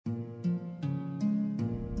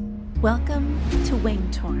Welcome to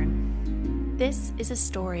Wingtorn. This is a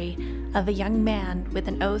story of a young man with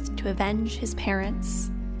an oath to avenge his parents,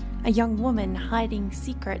 a young woman hiding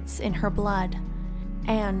secrets in her blood,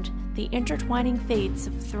 and the intertwining fates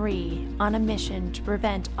of three on a mission to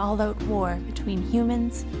prevent all-out war between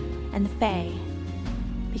humans and the Fae.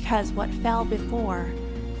 Because what fell before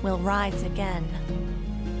will rise again.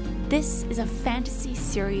 This is a fantasy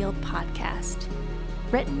serial podcast,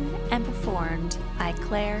 written and performed by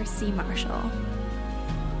Claire C. Marshall.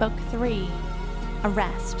 Book 3,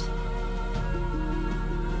 Arrest.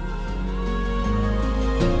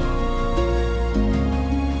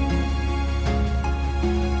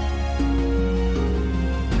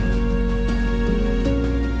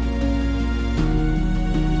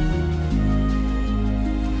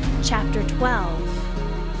 Chapter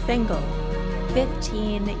 12, Fingal,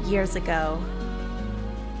 15 years ago.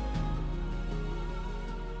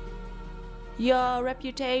 Your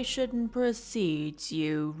reputation precedes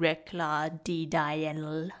you, Rekla di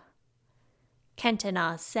Dienl,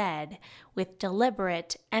 Kentana said, with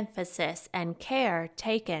deliberate emphasis and care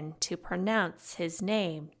taken to pronounce his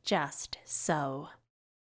name just so.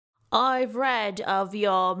 I've read of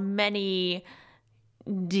your many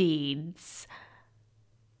deeds.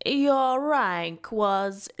 Your rank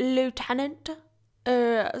was Lieutenant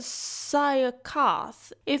Syakath,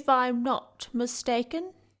 if I'm not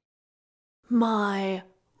mistaken. My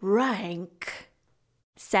rank,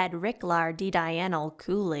 said Riklar di Dienl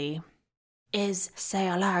coolly, is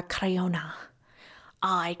Sailor Creona.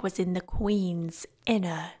 I was in the Queen's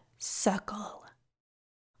inner circle.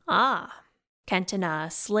 Ah,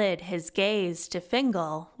 Kentana slid his gaze to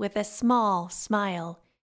Fingal with a small smile.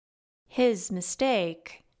 His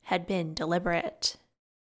mistake had been deliberate.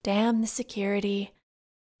 Damn the security,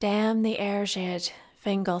 damn the Airjid,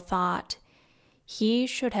 Fingal thought. He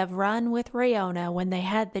should have run with Riona when they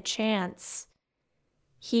had the chance.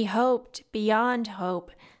 He hoped beyond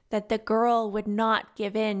hope that the girl would not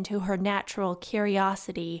give in to her natural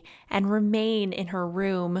curiosity and remain in her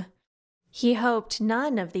room. He hoped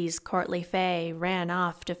none of these courtly fae ran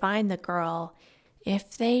off to find the girl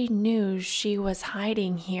if they knew she was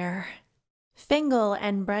hiding here. Fingal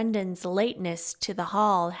and Brendan's lateness to the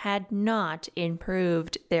hall had not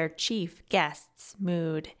improved their chief guest's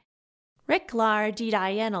mood. Riklar di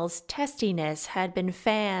Dienl's testiness had been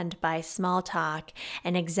fanned by small talk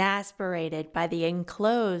and exasperated by the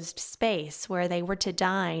enclosed space where they were to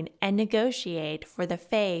dine and negotiate for the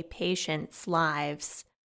Fae patients' lives.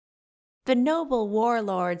 The noble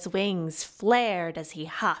warlord's wings flared as he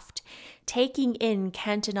huffed, taking in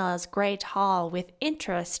Kentana's great hall with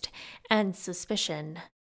interest and suspicion.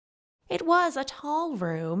 It was a tall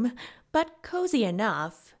room, but cozy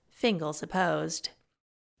enough, Fingal supposed.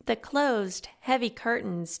 The closed, heavy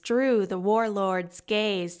curtains drew the warlord's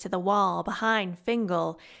gaze to the wall behind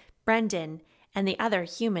Fingal, Brendan, and the other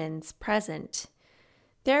humans present.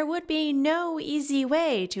 There would be no easy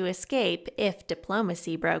way to escape if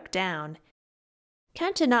diplomacy broke down.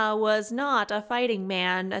 Kentana was not a fighting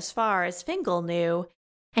man as far as Fingal knew,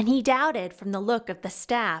 and he doubted from the look of the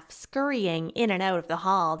staff scurrying in and out of the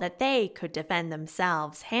hall that they could defend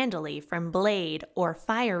themselves handily from blade or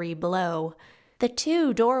fiery blow. The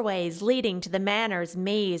two doorways leading to the manor's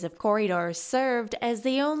maze of corridors served as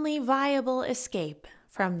the only viable escape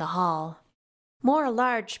from the hall. More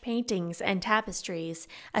large paintings and tapestries,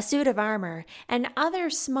 a suit of armor, and other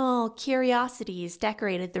small curiosities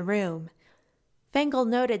decorated the room. Fingal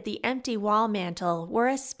noted the empty wall mantel where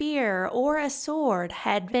a spear or a sword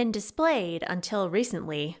had been displayed until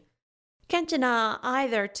recently. Kentana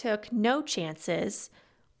either took no chances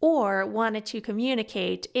or wanted to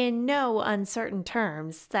communicate in no uncertain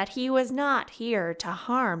terms that he was not here to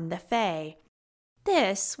harm the Fae.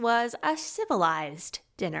 This was a civilized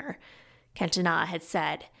dinner, Kentana had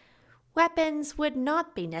said. Weapons would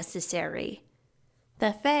not be necessary.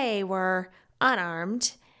 The Fae were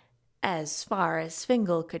unarmed, as far as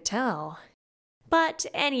Fingal could tell. But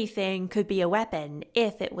anything could be a weapon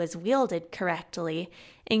if it was wielded correctly,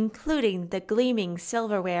 including the gleaming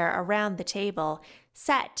silverware around the table,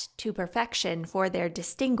 set to perfection for their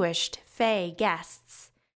distinguished Fae guests.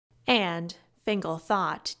 And, Fingal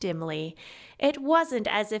thought dimly, it wasn't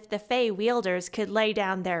as if the Fae wielders could lay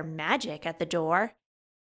down their magic at the door.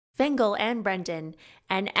 Fingal and Brendan,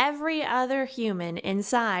 and every other human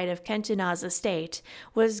inside of Kentana's estate,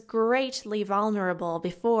 was greatly vulnerable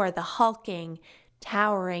before the hulking,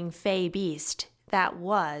 towering Fae beast that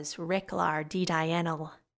was Riklar di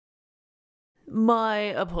Dienl. My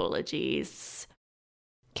apologies,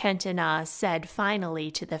 Kentana said finally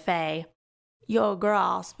to the Fae. Your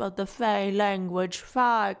grasp of the Fey language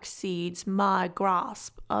far exceeds my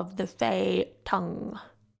grasp of the Fey tongue.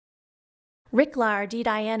 Ricklar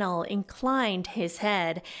Didianel inclined his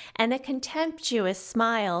head, and a contemptuous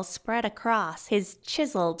smile spread across his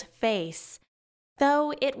chiseled face.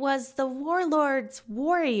 Though it was the warlord's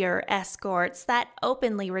warrior escorts that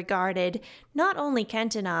openly regarded not only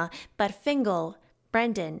Kentana, but Fingal,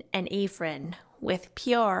 Brendan, and Ephraim with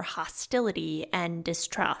pure hostility and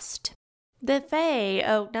distrust. The Fae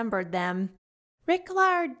outnumbered them.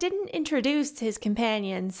 Ricklar didn't introduce his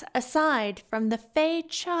companions aside from the Fae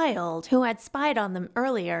child who had spied on them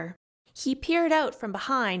earlier. He peered out from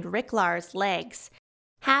behind Ricklar's legs,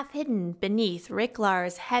 half hidden beneath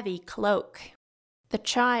Ricklar's heavy cloak. The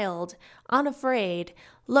child, unafraid,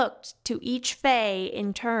 looked to each Fae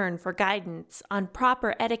in turn for guidance on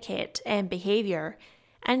proper etiquette and behavior,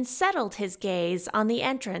 and settled his gaze on the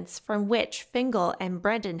entrance from which Fingal and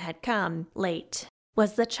Brendan had come late.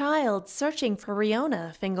 Was the child searching for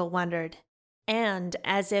Riona, Fingal wondered. And,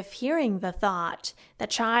 as if hearing the thought, the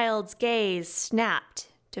child's gaze snapped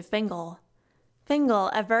to Fingal.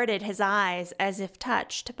 Fingal averted his eyes as if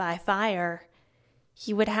touched by fire.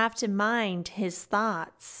 He would have to mind his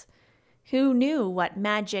thoughts. Who knew what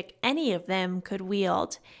magic any of them could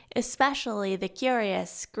wield, especially the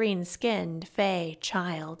curious, green-skinned Fey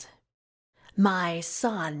child? My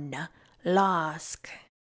son, Lask,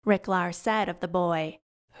 Ricklar said of the boy,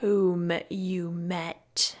 whom you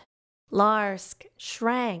met. Larsk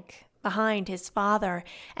shrank behind his father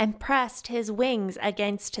and pressed his wings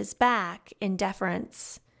against his back in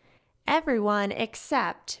deference. Everyone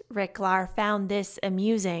except Ricklar found this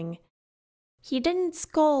amusing. He didn't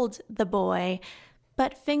scold the boy,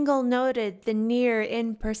 but Fingal noted the near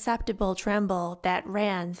imperceptible tremble that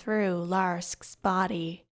ran through Larsk's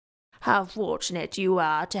body. How fortunate you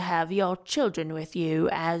are to have your children with you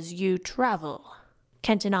as you travel,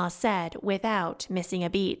 Kentana said without missing a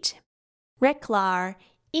beat. Ricklar,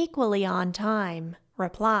 equally on time,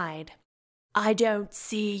 replied, I don't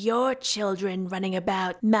see your children running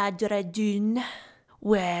about Madradun.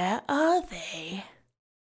 Where are they?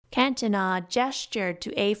 Kentana gestured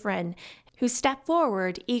to Ephraim, who stepped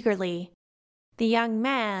forward eagerly. The young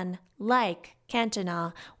man, like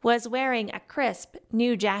Kentana, was wearing a crisp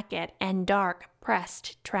new jacket and dark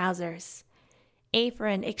pressed trousers.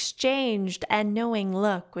 Ephraim exchanged a knowing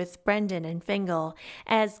look with Brendan and Fingal,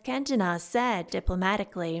 as Kentana said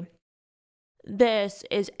diplomatically, This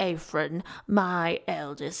is Ephraim, my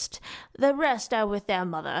eldest. The rest are with their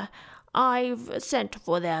mother. I've sent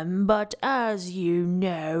for them, but as you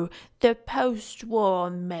know, the post-war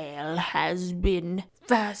mail has been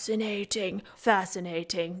fascinating.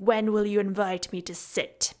 When will you invite me to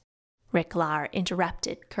sit? Ricklar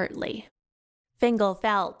interrupted curtly. Fingal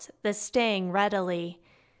felt the sting readily.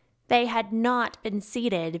 They had not been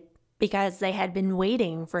seated because they had been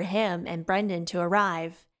waiting for him and Brendan to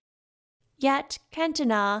arrive. Yet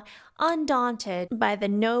Kentana, undaunted by the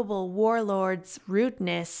noble warlord's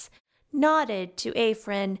rudeness, nodded to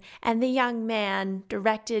Ephraim, and the young man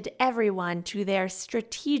directed everyone to their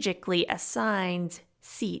strategically assigned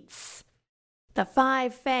seats. The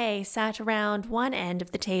 5 Fae sat around one end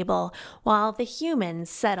of the table, while the humans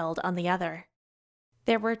settled on the other.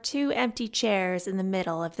 There were 2 empty chairs in the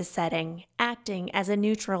middle of the setting, acting as a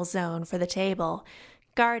neutral zone for the table,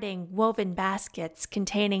 guarding woven baskets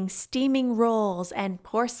containing steaming rolls and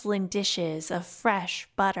porcelain dishes of fresh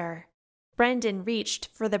butter. Brendan reached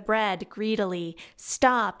for the bread greedily,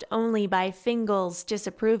 stopped only by Fingal's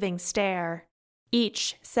disapproving stare.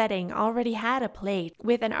 Each setting already had a plate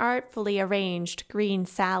with an artfully arranged green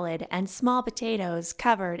salad and small potatoes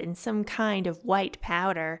covered in some kind of white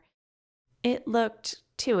powder. It looked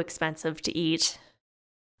too expensive to eat.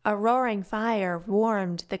 A roaring fire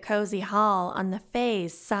warmed the cozy hall on the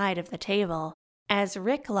Fae's side of the table. As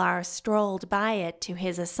Ricklar strolled by it to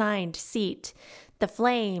his assigned seat, the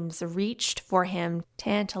flames reached for him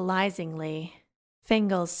tantalizingly.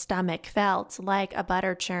 Fingal's stomach felt like a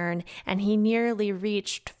butter churn, and he nearly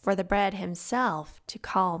reached for the bread himself to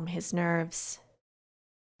calm his nerves.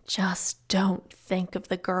 Just don't think of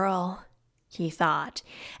the girl, he thought,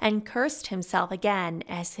 and cursed himself again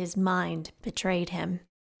as his mind betrayed him.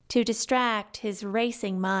 To distract his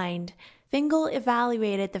racing mind, Fingal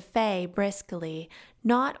evaluated the Fae briskly,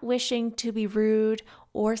 not wishing to be rude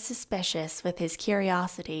or suspicious with his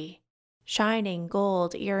curiosity. Shining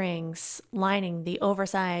gold earrings lining the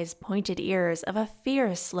oversized pointed ears of a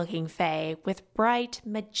fierce-looking Fae with bright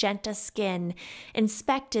magenta skin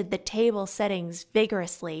inspected the table settings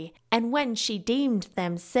vigorously, and when she deemed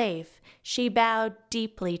them safe, she bowed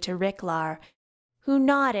deeply to Ricklar, who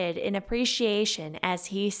nodded in appreciation as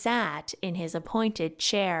he sat in his appointed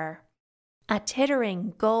chair. A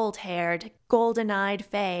tittering, gold-haired, golden-eyed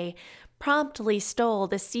fae promptly stole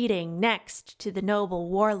the seating next to the noble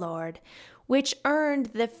warlord, which earned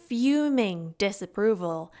the fuming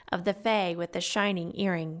disapproval of the fae with the shining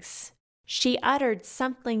earrings. She uttered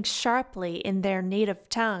something sharply in their native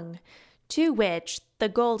tongue, to which the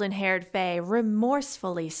golden-haired fae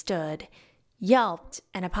remorsefully stood, yelped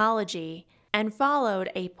an apology, and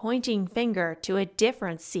followed a pointing finger to a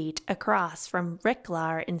different seat across from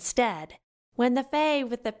Ricklar instead. When the fae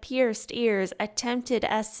with the pierced ears attempted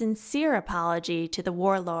a sincere apology to the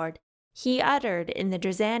warlord, he uttered in the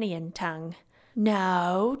Drazanian tongue,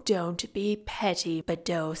 "Now, don't be petty,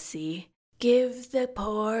 Badosi. Give the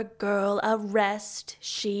poor girl a rest.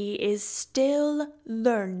 She is still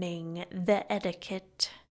learning the etiquette."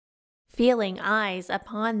 Feeling eyes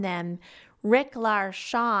upon them, Ricklar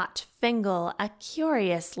shot Fingal a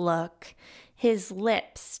curious look, his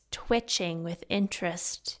lips twitching with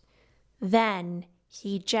interest. Then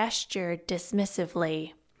he gestured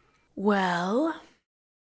dismissively. "Well?"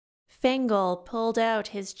 Fingal pulled out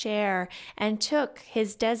his chair and took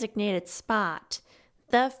his designated spot,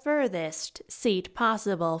 the furthest seat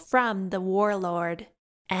possible from the warlord.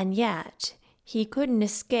 And yet he couldn't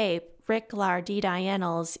escape Ricklar D.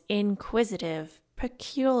 Dianel's inquisitive,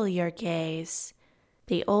 peculiar gaze.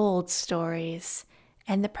 The old stories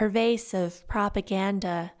and the pervasive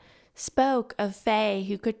propaganda spoke of fae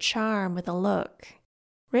who could charm with a look.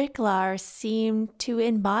 Ricklar seemed to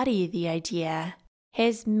embody the idea.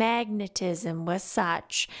 His magnetism was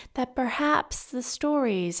such that perhaps the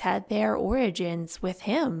stories had their origins with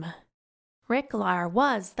him. Ricklar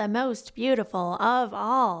was the most beautiful of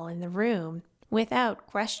all in the room, without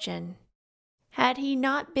question. Had he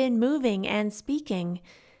not been moving and speaking,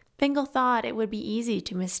 Fingal thought it would be easy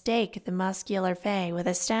to mistake the muscular fae with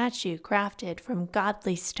a statue crafted from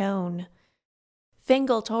godly stone.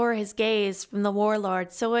 Fingal tore his gaze from the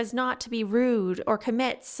warlord so as not to be rude or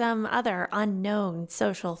commit some other unknown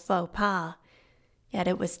social faux pas. Yet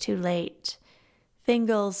it was too late.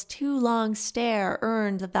 Fingal's too long stare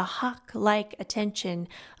earned the hawk-like attention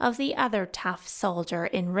of the other tough soldier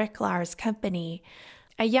in Ricklar's company,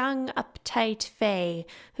 a young, uptight fae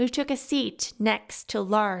who took a seat next to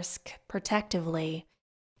Larsk protectively.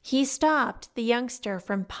 He stopped the youngster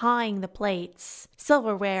from pawing the plates,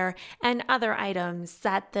 silverware, and other items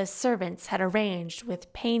that the servants had arranged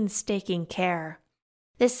with painstaking care.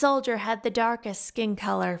 This soldier had the darkest skin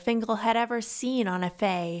color Fingal had ever seen on a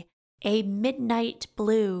fae, a midnight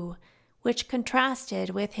blue, which contrasted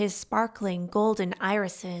with his sparkling golden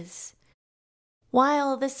irises.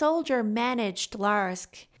 While the soldier managed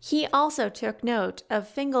Larsk, he also took note of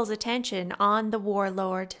Fingal's attention on the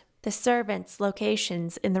warlord, the servants'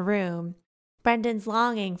 locations in the room, Brendan's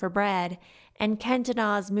longing for bread, and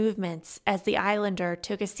Kentanaw's movements as the islander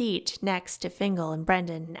took a seat next to Fingal and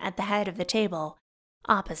Brendan at the head of the table,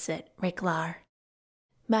 opposite Ricklar.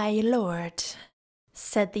 "My lord,"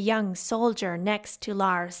 said the young soldier next to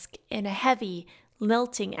Larsk in a heavy,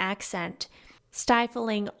 lilting accent,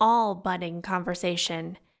 stifling all budding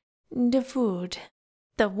conversation. "The food."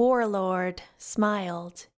 The warlord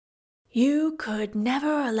smiled. "You could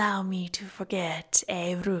never allow me to forget,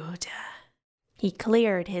 Ruda." He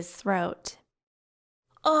cleared his throat.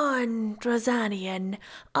 "On Drazanian,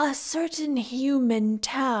 a certain human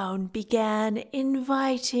town began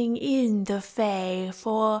inviting in the fae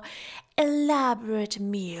for elaborate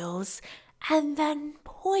meals and then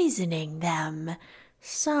poisoning them,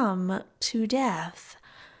 some to death.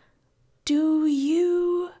 Do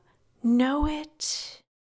you know it?"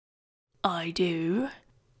 "I do,"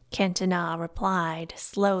 Kentanaw replied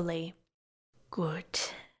slowly. "Good."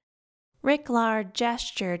 Ricklar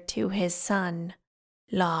gestured to his son.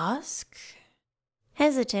 "Larsk?"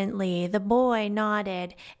 Hesitantly, the boy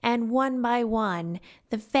nodded, and one by one,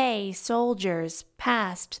 the fae soldiers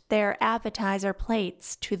passed their appetizer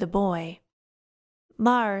plates to the boy.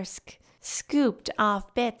 Larsk scooped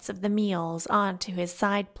off bits of the meals onto his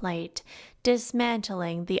side plate,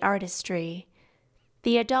 dismantling the artistry.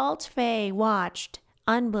 The adult fae watched,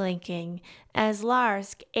 unblinking, as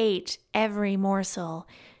Larsk ate every morsel,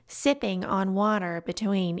 sipping on water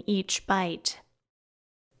between each bite.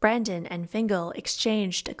 Brendan and Fingal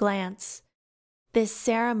exchanged a glance. This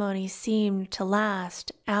ceremony seemed to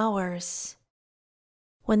last hours.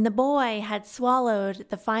 When the boy had swallowed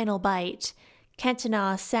the final bite,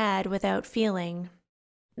 Kentanaw said without feeling,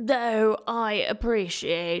 "Though I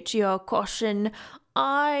appreciate your caution,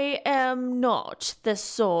 I am not the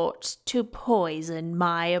sort to poison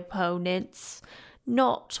my opponents,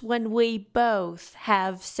 Not when we both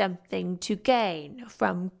have something to gain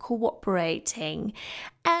from cooperating,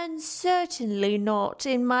 and certainly not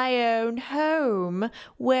in my own home,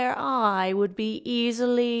 where I would be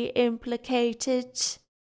easily implicated."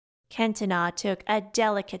 Kentana took a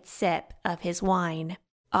delicate sip of his wine.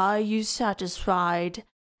 "Are you satisfied?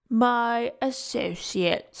 My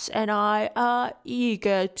associates and I are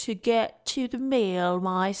eager to get to the meal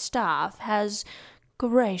my staff has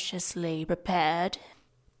graciously prepared."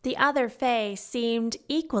 The other Fae seemed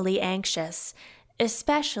equally anxious,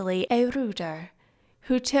 especially Eruder,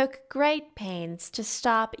 who took great pains to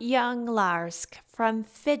stop young Larsk from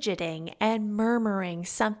fidgeting and murmuring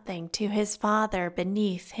something to his father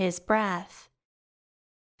beneath his breath.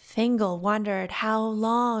 Fingal wondered how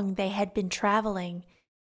long they had been traveling,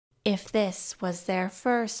 if this was their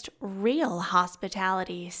first real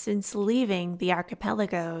hospitality since leaving the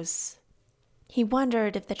archipelagos. He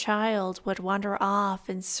wondered if the child would wander off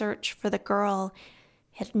and search for the girl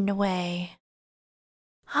hidden away.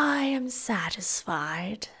 "I am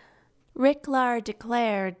satisfied," Ricklar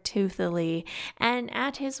declared toothily, and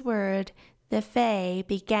at his word the Fae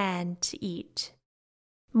began to eat.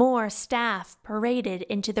 More staff paraded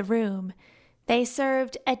into the room. They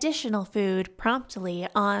served additional food promptly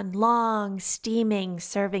on long, steaming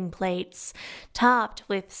serving plates, topped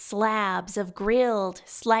with slabs of grilled,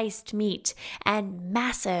 sliced meat and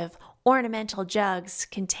massive, ornamental jugs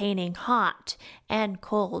containing hot and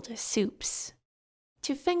cold soups.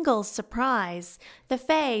 To Fingal's surprise, the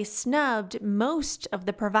Fae snubbed most of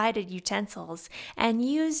the provided utensils and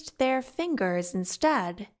used their fingers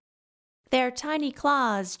instead. Their tiny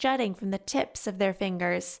claws jutting from the tips of their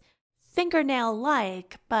fingers,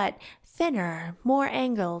 fingernail-like but thinner, more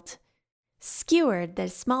angled, skewered the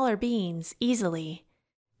smaller beans easily.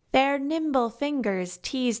 Their nimble fingers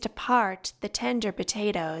teased apart the tender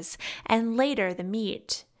potatoes and later the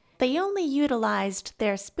meat. They only utilized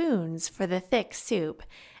their spoons for the thick soup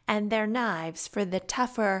and their knives for the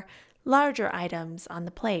tougher, larger items on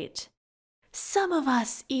the plate. "Some of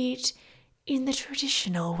us eat in the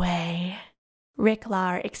traditional way,"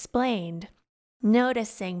 Ricklar explained,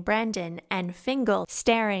 noticing Brendan and Fingal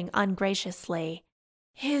staring ungraciously.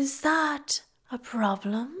 "Is that a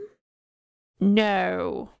problem?"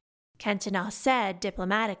 "No," Kentana said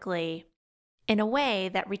diplomatically, in a way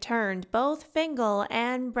that returned both Fingal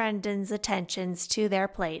and Brendan's attentions to their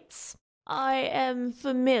plates. "I am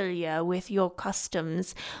familiar with your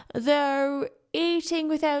customs, though eating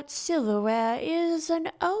without silverware is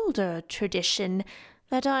an older tradition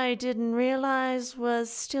that I didn't realize was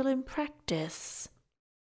still in practice."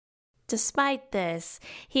 Despite this,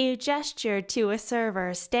 he gestured to a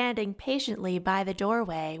server standing patiently by the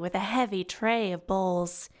doorway with a heavy tray of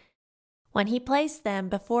bowls. When he placed them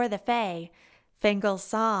before the Fae, Fingal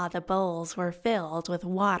saw the bowls were filled with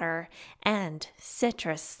water and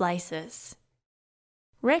citrus slices.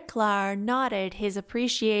 Ricklar nodded his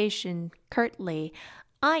appreciation curtly,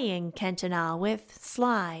 eyeing Kentana with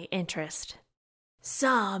sly interest.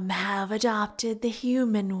 "Some have adopted the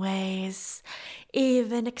human ways,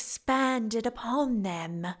 even expanded upon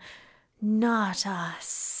them. Not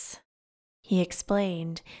us," he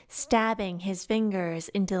explained, stabbing his fingers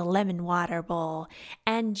into the lemon water bowl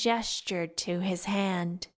and gestured to his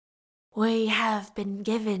hand. "We have been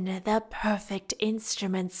given the perfect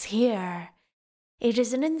instruments here. It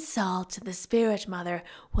is an insult to the Spirit Mother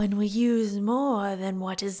when we use more than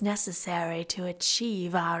what is necessary to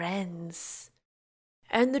achieve our ends."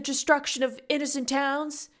 "And the destruction of innocent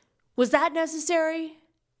towns? Was that necessary?"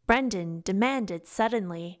 Brendan demanded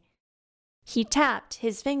suddenly. He tapped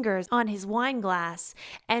his fingers on his wineglass,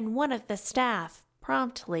 and one of the staff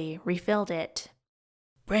promptly refilled it.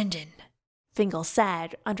 "Brendan," Fingal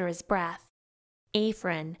said under his breath.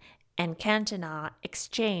 Ephraim and Kentana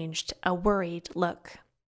exchanged a worried look.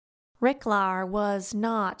 Ricklar was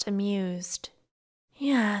not amused.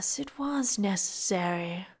 "Yes, it was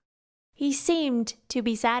necessary." He seemed to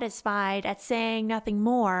be satisfied at saying nothing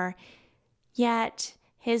more, yet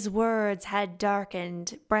his words had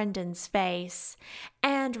darkened Brendan's face,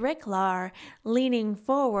 and Ricklar, leaning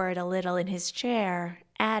forward a little in his chair,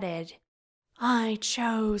 added, "I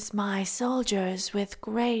chose my soldiers with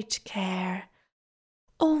great care.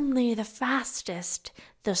 Only the fastest,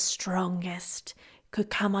 the strongest,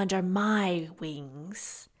 could come under my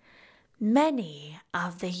wings. Many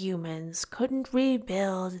of the humans couldn't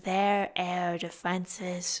rebuild their air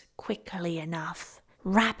defenses quickly enough.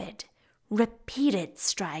 Rapid, repeated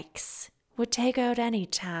strikes would take out any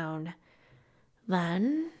town.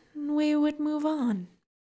 Then we would move on."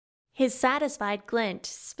 His satisfied glint,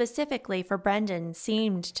 specifically for Brendan,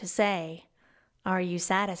 seemed to say, Are you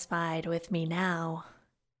satisfied with me now?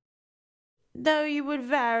 Though you would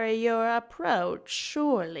vary your approach,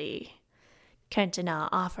 surely, Kentana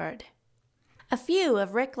offered. A few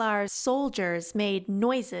of Ricklar's soldiers made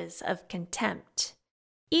noises of contempt.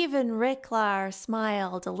 Even Ricklar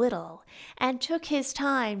smiled a little and took his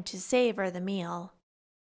time to savor the meal.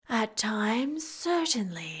 At times,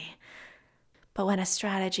 certainly. But when a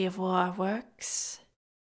strategy of war works...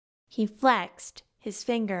 He flexed his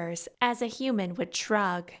fingers as a human would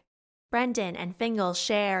shrug. Brendan and Fingal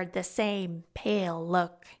shared the same pale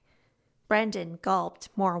look. Brendan gulped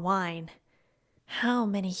more wine. How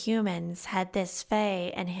many humans had this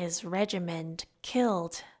Fae and his regiment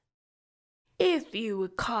killed? if you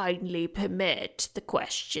would kindly permit the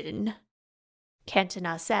question,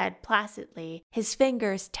 Kentana said placidly, his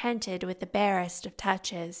fingers tented with the barest of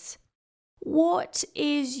touches. What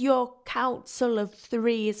is your Council of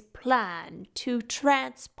Three's plan to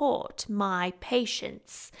transport my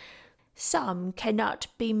patients? Some cannot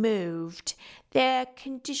be moved. Their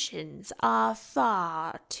conditions are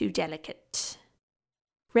far too delicate.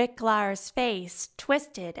 Ricklar's face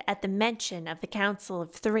twisted at the mention of the Council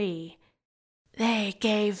of Three. They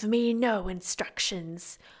gave me no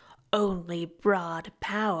instructions, only broad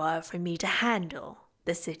power for me to handle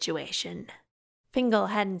the situation. Fingal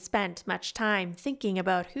hadn't spent much time thinking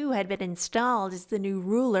about who had been installed as the new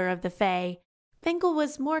ruler of the Fae. Fingal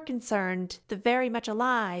was more concerned the very much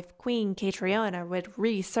alive Queen Catriona would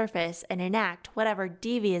resurface and enact whatever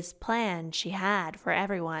devious plan she had for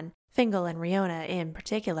everyone, Fingal and Riona in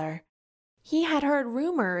particular. He had heard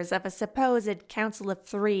rumors of a supposed Council of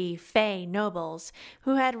Three Fae nobles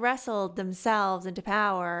who had wrestled themselves into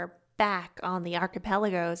power back on the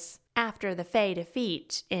archipelagos after the Fae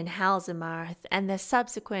defeat in Halzamarth and the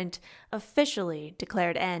subsequent officially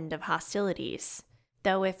declared end of hostilities.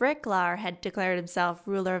 Though if Ricklar had declared himself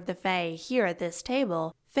ruler of the Fae here at this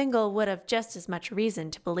table, Fingal would have just as much reason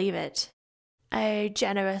to believe it. A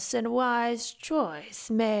generous and wise choice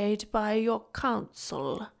made by your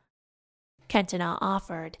council, Kentana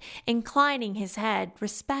offered, inclining his head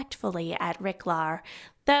respectfully at Ricklar,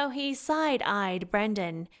 though he side-eyed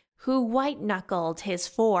Brendan, who white-knuckled his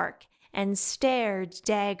fork and stared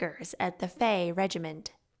daggers at the Fae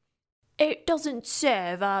regiment. It doesn't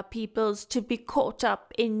serve our peoples to be caught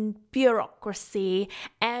up in bureaucracy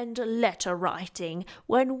and letter writing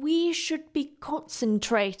when we should be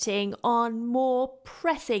concentrating on more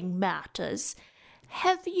pressing matters.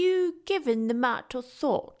 Have you given the matter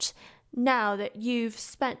thought, now that you've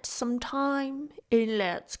spent some time in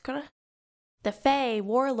Letskra? The Fae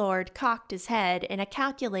warlord cocked his head in a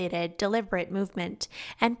calculated, deliberate movement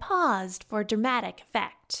and paused for dramatic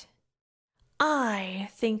effect. I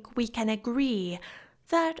think we can agree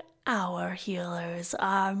that our healers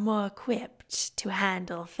are more equipped to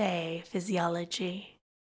handle Fae physiology.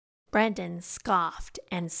 Brendan scoffed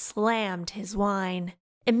and slammed his wine.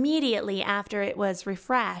 Immediately after it was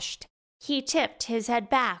refreshed, he tipped his head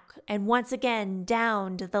back and once again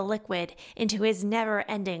downed the liquid into his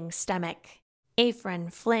never-ending stomach. Ephraim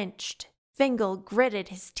flinched. Fingal gritted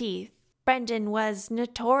his teeth. Brendan was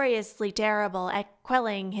notoriously terrible at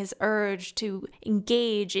quelling his urge to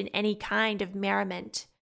engage in any kind of merriment.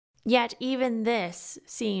 Yet even this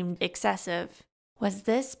seemed excessive. Was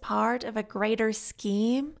this part of a greater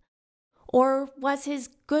scheme? Or was his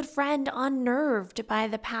good friend unnerved by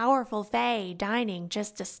the powerful Fae dining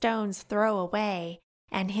just a stone's throw away,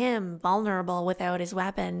 and him vulnerable without his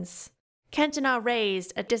weapons? Kentana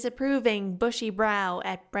raised a disapproving, bushy brow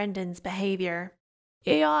at Brendan's behavior.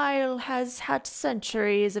 The Isle has had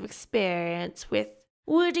centuries of experience with...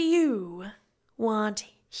 Would you want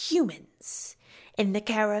humans in the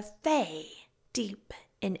care of Fae deep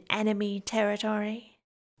in enemy territory?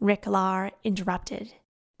 Ricklar interrupted.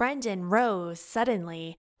 Brendan rose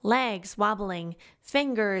suddenly, legs wobbling,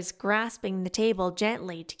 fingers grasping the table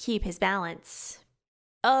gently to keep his balance.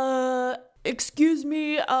 Excuse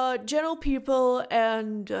me, gentle people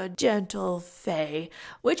and gentle Fae.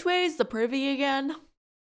 Which way is the privy again?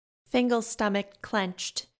 Fingal's stomach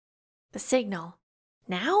clenched. The signal.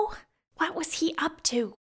 Now? What was he up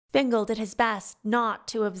to? Fingal did his best not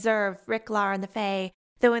to observe Ricklar and the Fae,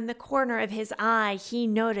 though in the corner of his eye he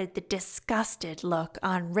noted the disgusted look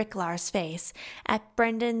on Ricklar's face at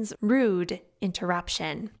Brendan's rude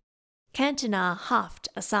interruption. Kentana huffed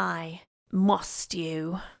a sigh. Must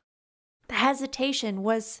you? The hesitation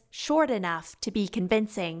was short enough to be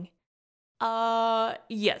convincing.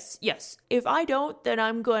 Yes. If I don't, then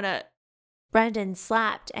I'm gonna... Brendan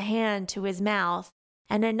slapped a hand to his mouth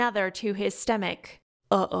and another to his stomach.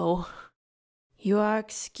 Uh-oh. You are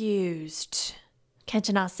excused,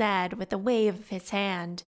 Kentana said with a wave of his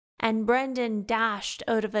hand, and Brendan dashed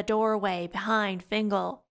out of a doorway behind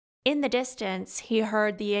Fingal. In the distance, he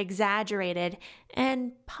heard the exaggerated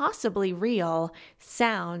and possibly real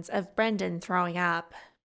sounds of Brendan throwing up.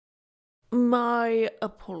 "My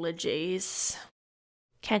apologies,"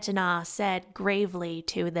 Kentanah said gravely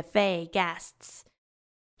to the Fae guests.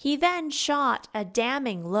 He then shot a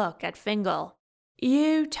damning look at Fingal.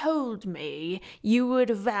 "You told me you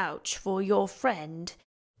would vouch for your friend.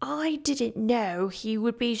 I didn't know he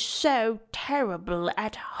would be so terrible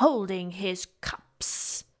at holding his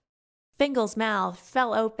cups." Fingal's mouth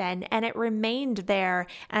fell open, and it remained there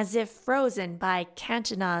as if frozen by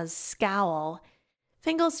Kentanah's scowl.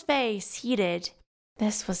 Fingal's face heated.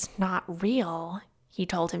 This was not real, he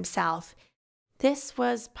told himself. This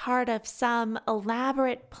was part of some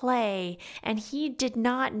elaborate play, and he did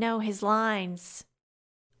not know his lines.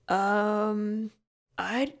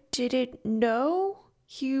 I didn't know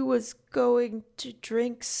he was going to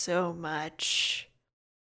drink so much."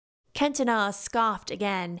 Kentanah scoffed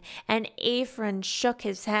again, and Ephraim shook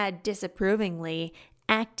his head disapprovingly,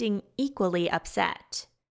 acting equally upset.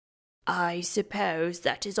 "I suppose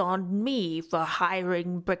that is on me for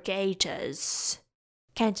hiring brigators."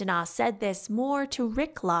 Kentanah said this more to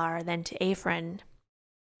Ricklar than to Ephraim.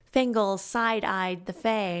 Fingal side-eyed the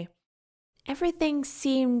Fae. Everything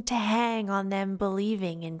seemed to hang on them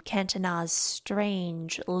believing in Kentanah's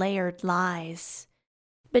strange, layered lies.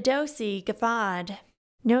 Badosi guffawed.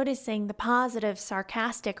 Noticing the positive,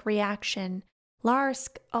 sarcastic reaction,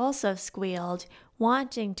 Larsk also squealed,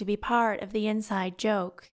 wanting to be part of the inside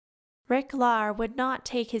joke. Ricklar would not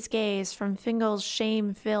take his gaze from Fingal's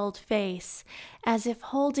shame-filled face, as if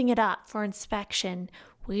holding it up for inspection,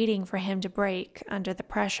 waiting for him to break under the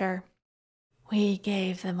pressure. "We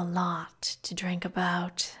gave them a lot to drink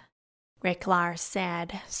about," Ricklar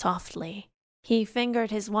said softly. He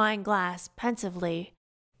fingered his wine glass pensively,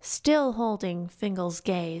 still holding Fingal's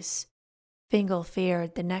gaze. Fingal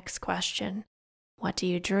feared the next question. "What do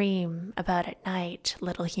you dream about at night,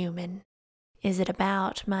 little human? Is it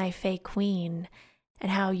about my Fae Queen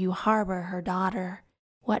and how you harbor her daughter?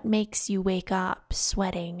 What makes you wake up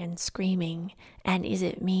sweating and screaming? And is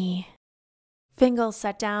it me?" Fingal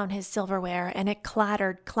set down his silverware, and it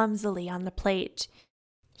clattered clumsily on the plate.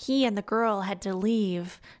 He and the girl had to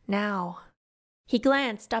leave now. He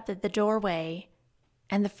glanced up at the doorway,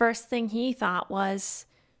 and the first thing he thought was,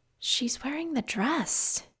 "She's wearing the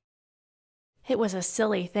dress." It was a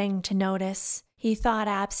silly thing to notice, he thought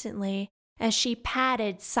absently, as she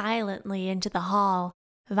padded silently into the hall,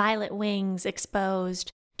 violet wings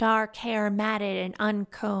exposed, dark hair matted and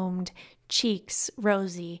uncombed, cheeks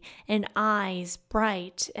rosy, and eyes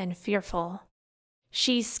bright and fearful.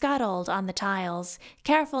 She scuttled on the tiles,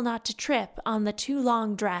 careful not to trip on the too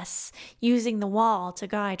long dress, using the wall to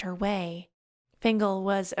guide her way. Fingal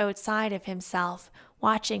was outside of himself,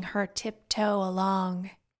 watching her tiptoe along.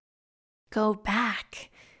 "Go back,"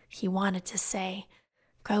 he wanted to say.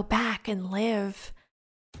 "Go back and live.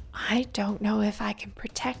 I don't know if I can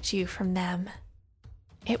protect you from them."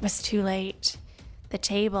 It was too late. The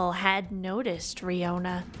table had noticed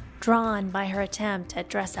Riona, drawn by her attempt at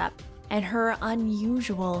dress-up, and her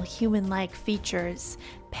unusual human-like features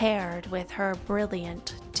paired with her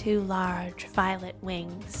brilliant, too large violet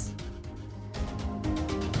wings.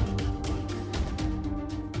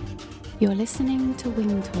 You're listening to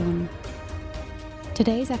Wingtorn.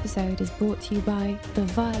 Today's episode is brought to you by The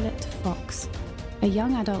Violet Fox, a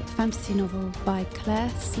young adult fantasy novel by Claire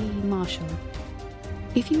C. Marshall.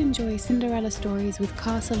 If you enjoy Cinderella stories with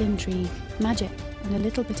castle intrigue, magic, and a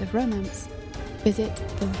little bit of romance, visit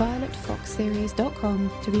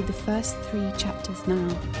thevioletfoxseries.com to read the first 3 chapters now.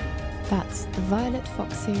 That's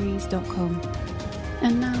thevioletfoxseries.com.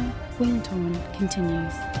 And now, Wingtorn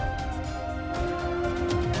continues.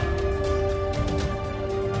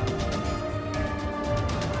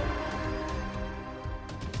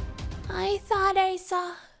 "I thought I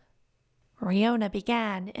saw," Riona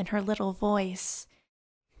began in her little voice,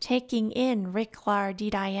 taking in Ricklar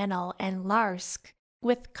Didienal and Larsk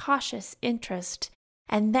with cautious interest,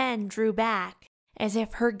 and then drew back, as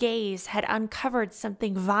if her gaze had uncovered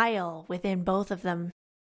something vile within both of them.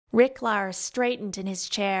 Ricklar straightened in his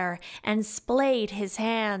chair and splayed his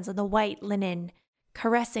hands on the white linen,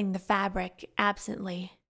 caressing the fabric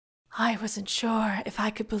absently. "I wasn't sure if I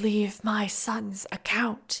could believe my son's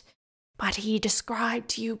account, but he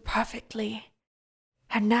described you perfectly.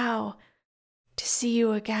 And now, to see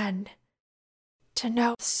you again, to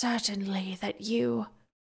know certainly that you—"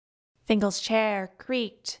 Fingal's chair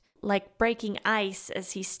creaked like breaking ice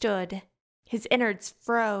as he stood. His innards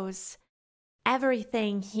froze.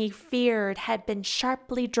 Everything he feared had been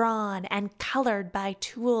sharply drawn and colored by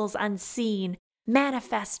tools unseen,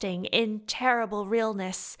 manifesting in terrible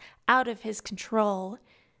realness out of his control.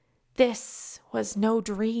 This was no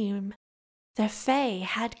dream. The Fae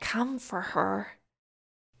had come for her.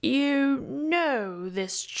 "You know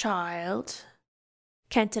this child?"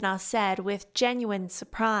 Kentina said with genuine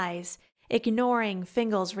surprise, ignoring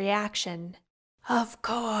Fingal's reaction. Of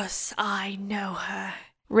course I know her,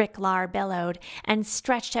 Ricklar bellowed and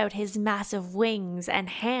stretched out his massive wings and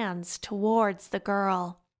hands towards the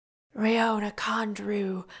girl. Riona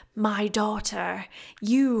Condru, my daughter,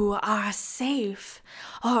 you are safe,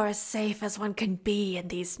 or as safe as one can be in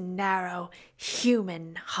these narrow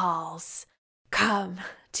human halls. Come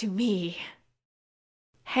to me.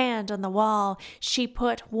 Hand on the wall, she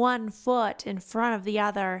put one foot in front of the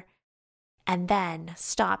other, and then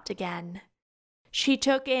stopped again. She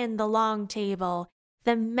took in the long table,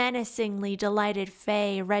 the menacingly delighted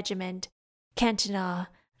Fae regiment, Kentina,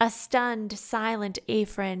 a stunned, silent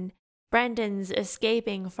Ephraim, Brendan's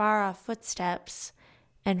escaping far-off footsteps,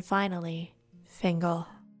 and finally, Fingal.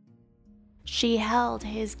 She held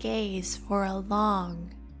his gaze for a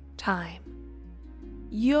long time.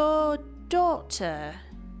 "Your daughter,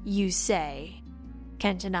 you say?"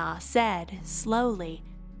 Kentina said slowly,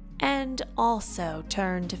 and also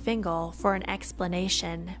turned to Fingal for an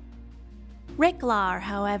explanation. Ricklar,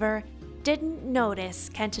 however, didn't notice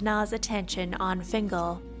Kentina's attention on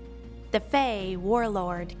Fingal. The Fae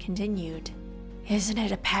warlord continued. Isn't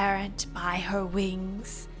it apparent by her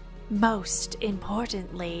wings? Most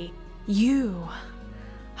importantly, you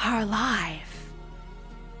are alive.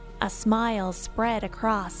 A smile spread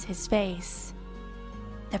across his face.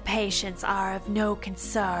 The patients are of no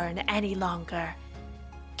concern any longer.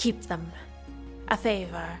 Keep them. A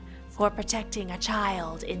favor for protecting a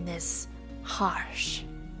child in this harsh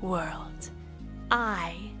world.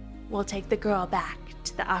 I will take the girl back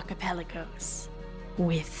to the archipelagos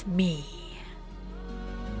with me.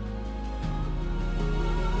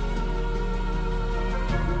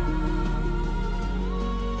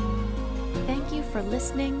 Thank you for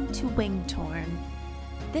listening to Wingtorn.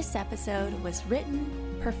 This episode was written,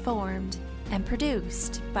 performed, and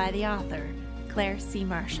produced by the author, Claire C.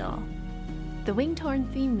 Marshall. The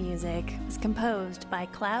Wingtorn theme music was composed by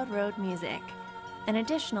Cloud Road Music, and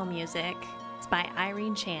additional music is by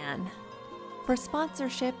Irene Chan. For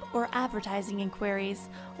sponsorship or advertising inquiries,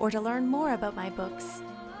 or to learn more about my books,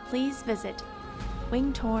 please visit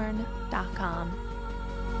wingtorn.com.